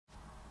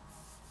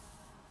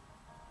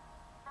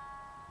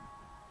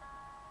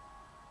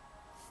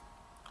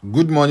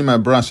Good morning, my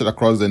brothers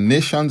across the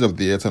nations of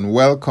the earth, and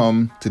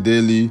welcome to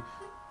Daily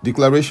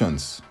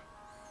Declarations.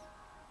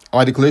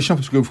 Our declaration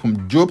is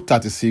from Job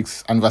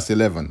 36 and verse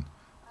 11,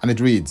 and it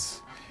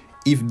reads,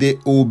 "If they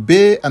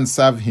obey and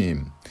serve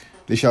him,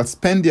 they shall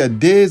spend their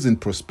days in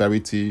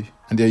prosperity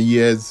and their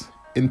years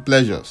in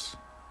pleasures."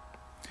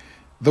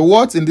 The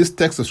words in this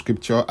text of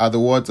scripture are the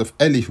words of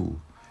Elihu,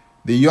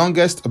 the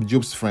youngest of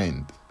Job's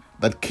friends,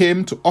 that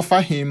came to offer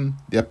him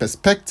their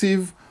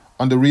perspective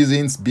on the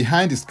reasons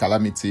behind his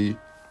calamity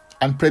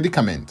and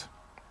predicament.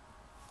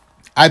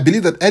 I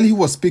believe that Elihu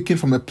was speaking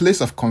from a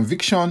place of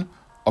conviction,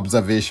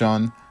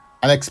 observation,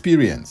 and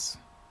experience.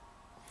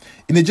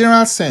 In a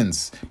general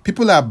sense,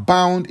 people are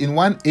bound in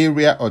one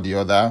area or the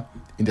other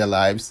in their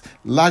lives,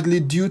 largely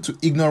due to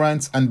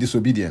ignorance and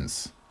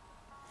disobedience.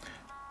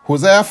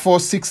 Hosea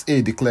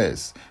 4:6a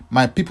declares,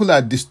 "My people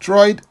are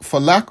destroyed for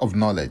lack of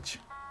knowledge."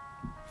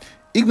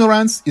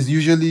 Ignorance is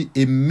usually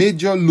a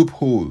major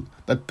loophole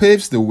that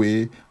paves the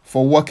way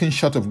for walking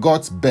short of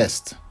God's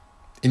best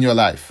in your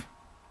life.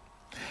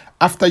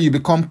 After you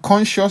become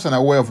conscious and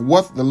aware of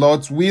what the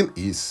Lord's will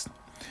is,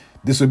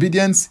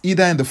 disobedience,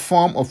 either in the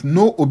form of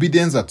no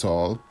obedience at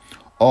all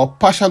or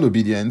partial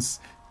obedience,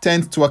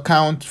 tends to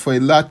account for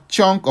a large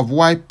chunk of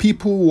why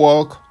people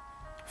walk,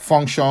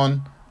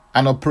 function,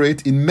 and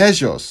operate in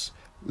measures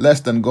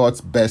less than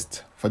God's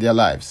best for their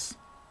lives.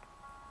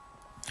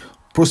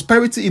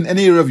 Prosperity in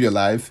any area of your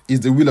life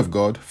is the will of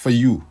God for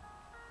you.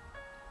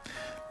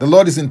 The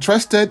Lord is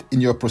interested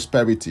in your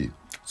prosperity,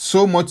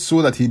 so much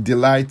so that he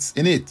delights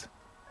in it.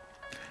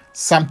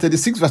 Psalm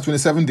 36 verse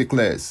 27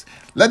 declares,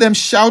 "Let them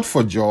shout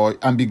for joy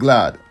and be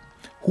glad,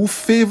 who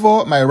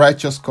favor my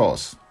righteous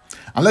cause.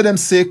 And let them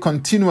say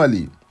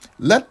continually,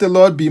 let the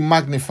Lord be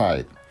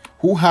magnified,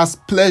 who has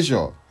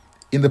pleasure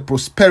in the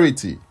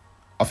prosperity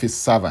of his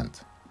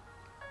servant."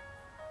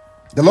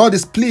 The Lord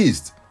is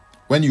pleased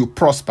when you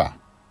prosper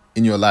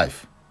in your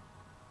life.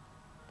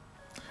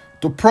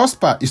 To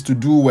prosper is to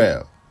do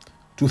well,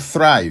 to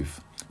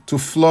thrive, to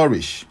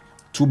flourish,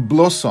 to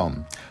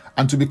blossom,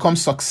 and to become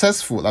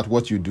successful at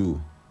what you do.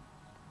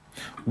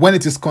 When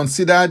it is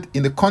considered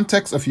in the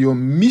context of your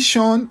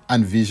mission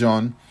and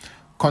vision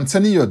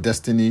concerning your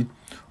destiny,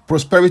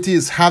 prosperity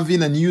is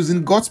having and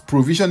using God's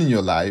provision in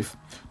your life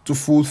to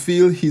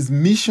fulfill his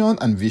mission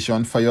and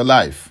vision for your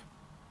life.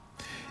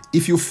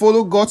 If you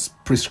follow God's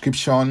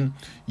prescription,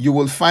 you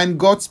will find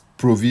God's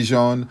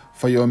provision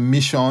for your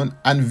mission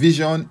and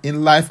vision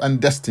in life and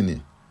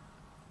destiny.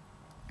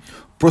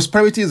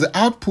 Prosperity is the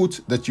output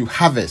that you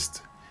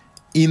harvest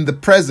in the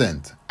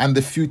present and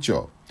the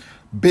future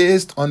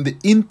based on the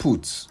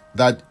inputs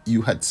that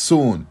you had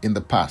sown in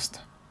the past.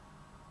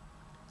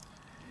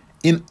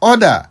 In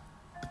order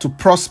to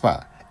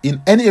prosper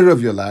in any area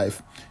of your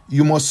life,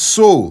 you must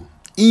sow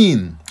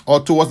in or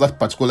towards that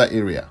particular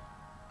area.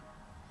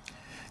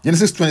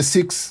 Genesis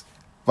 26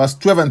 verse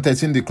 12 and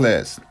 13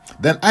 declares,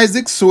 "Then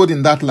Isaac sowed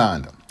in that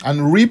land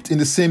and reaped in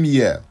the same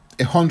year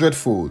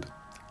 100-fold,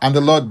 and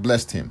the Lord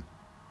blessed him.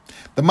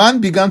 The man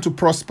began to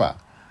prosper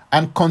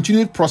and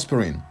continued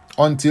prospering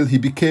until he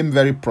became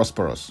very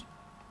prosperous."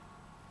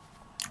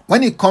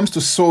 When it comes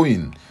to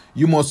sowing,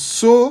 you must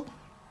sow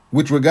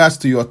with regards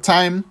to your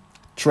time,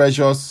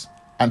 treasures,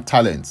 and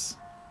talents.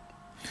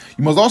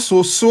 You must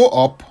also sow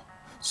up,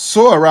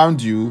 sow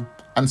around you,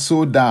 and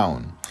sow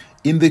down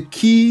in the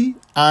key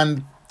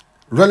and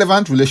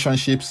relevant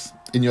relationships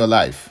in your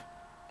life.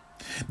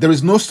 There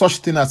is no such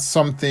thing as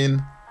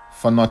something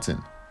for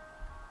nothing.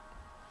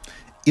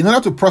 In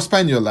order to prosper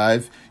in your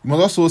life, you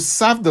must also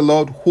serve the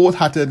Lord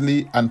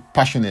wholeheartedly and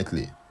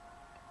passionately.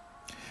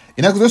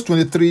 In Exodus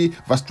 23,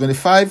 verse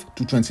 25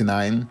 to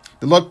 29,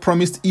 the Lord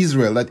promised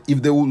Israel that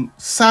if they will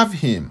serve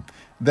him,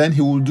 then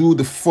he will do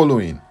the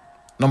following.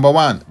 Number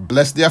 1,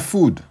 bless their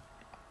food.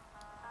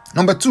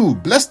 Number 2,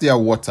 bless their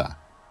water.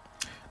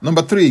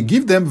 Number 3,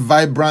 give them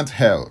vibrant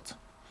health.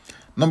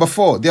 Number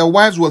 4, their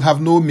wives will have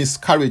no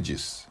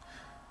miscarriages.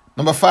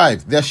 Number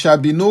 5, there shall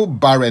be no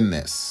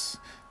barrenness.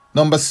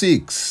 Number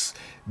 6,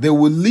 they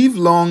will live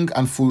long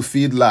and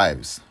fulfilled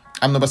lives.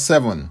 And number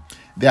 7,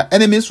 their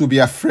enemies will be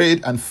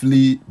afraid and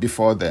flee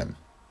before them.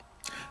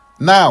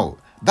 Now,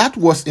 that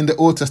was in the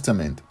Old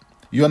Testament.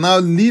 You are now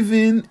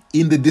living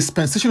in the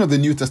dispensation of the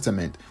New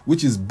Testament,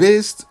 which is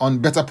based on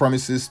better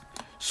promises,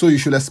 so you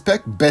should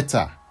expect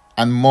better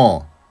and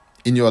more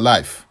in your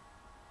life.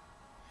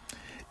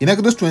 In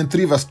Exodus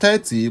 23 verse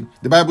 30,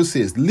 the Bible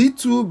says,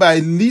 "Little by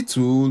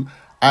little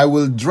I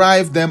will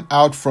drive them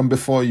out from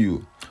before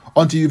you,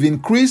 until you've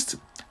increased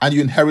and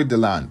you inherit the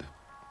land."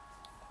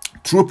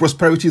 True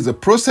prosperity is a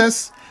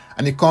process,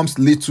 and it comes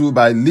little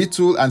by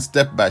little and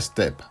step by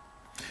step.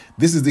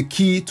 This is the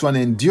key to an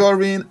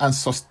enduring and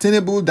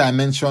sustainable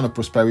dimension of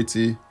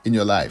prosperity in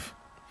your life.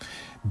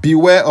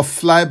 Beware of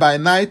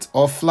fly-by-night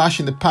or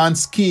flash-in-the-pan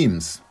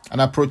schemes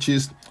and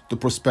approaches to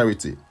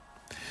prosperity.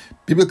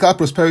 Biblical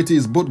prosperity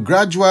is both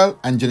gradual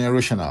and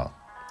generational.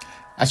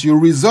 As you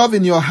resolve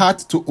in your heart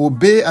to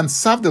obey and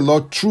serve the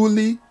Lord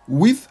truly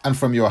with and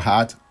from your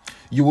heart,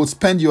 you will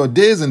spend your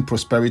days in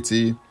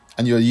prosperity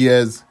and your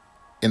years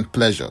in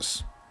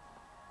pleasures.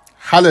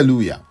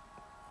 Hallelujah.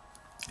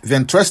 If you're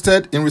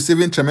interested in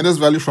receiving tremendous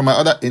value from my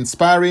other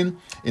inspiring,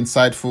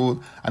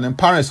 insightful, and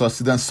empowering sources,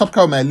 then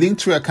subscribe my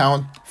Linktree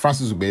account,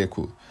 Francis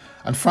Ubeyeku.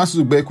 And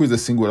Francis Ubeyeku is a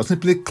single word.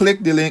 Simply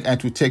click the link and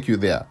it will take you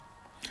there.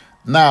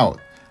 Now,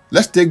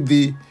 let's take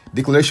the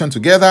declaration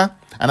together,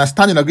 and I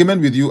stand in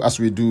agreement with you as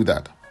we do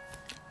that.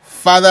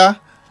 Father,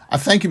 I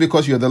thank you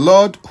because you are the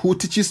Lord who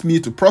teaches me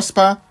to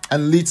prosper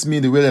and leads me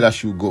in the way that I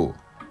should go.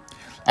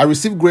 I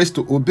receive grace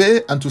to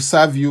obey and to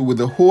serve you with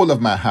the whole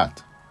of my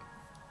heart.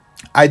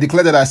 I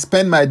declare that I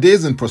spend my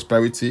days in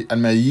prosperity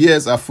and my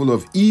years are full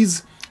of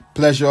ease,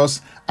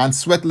 pleasures, and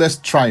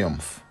sweatless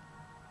triumph.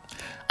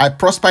 I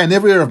prosper in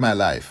every area of my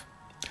life.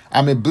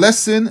 I'm a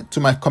blessing to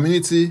my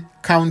community,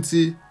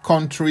 county,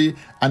 country,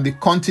 and the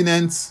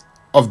continents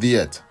of the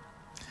earth.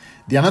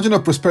 The anointing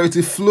of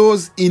prosperity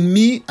flows in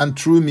me and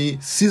through me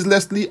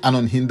ceaselessly and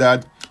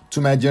unhindered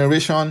to my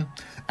generation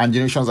and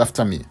generations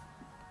after me.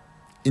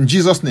 In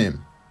Jesus'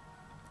 name,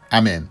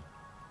 amen.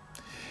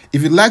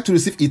 If you'd like to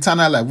receive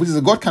eternal life, which is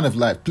a God kind of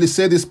life, please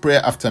say this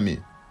prayer after me.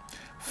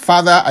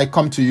 Father, I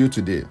come to you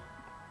today.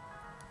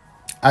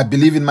 I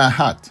believe in my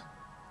heart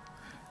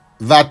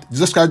that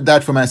Jesus Christ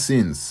died for my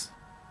sins,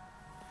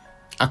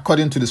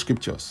 according to the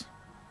scriptures.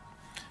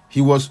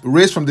 He was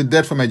raised from the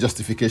dead for my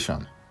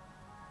justification.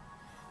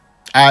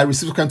 I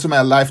receive Christ into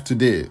my life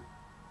today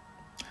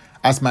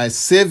as my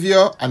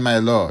Savior and my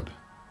Lord.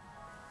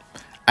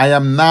 I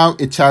am now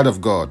a child of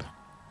God.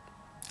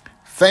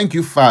 Thank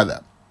you,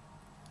 Father.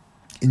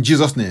 In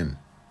Jesus' name,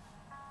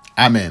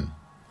 amen.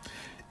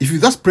 If you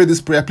just pray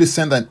this prayer, please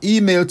send an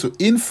email to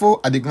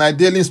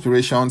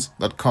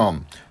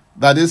info@ignitedailyinspirations.com.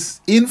 That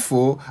is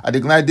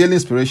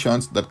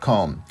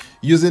info@ignitedailyinspirations.com,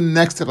 using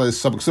next step as a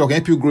subject so I can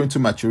help you grow into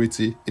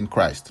maturity in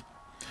Christ.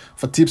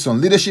 For tips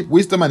on leadership,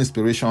 wisdom, and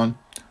inspiration,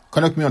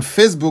 connect me on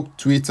Facebook,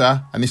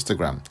 Twitter, and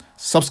Instagram.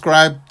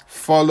 Subscribe,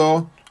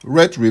 follow,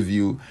 rate,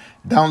 review,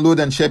 download,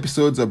 and share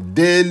episodes of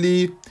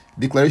Daily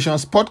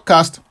Declarations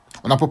podcast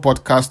on Apple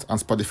Podcast and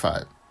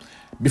Spotify.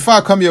 Before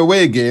I come your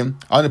way again,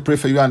 I want to pray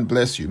for you and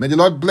bless you. May the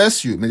Lord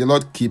bless you. May the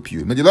Lord keep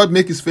you. May the Lord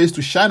make his face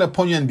to shine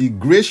upon you and be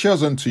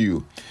gracious unto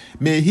you.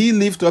 May he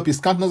lift up his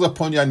countenance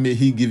upon you and may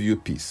he give you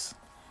peace.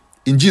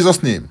 In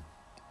Jesus' name,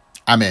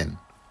 amen.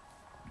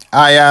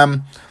 I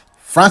am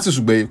Francis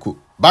Ubeyeku.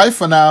 Bye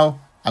for now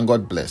and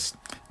God bless.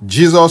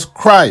 Jesus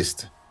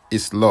Christ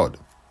is Lord.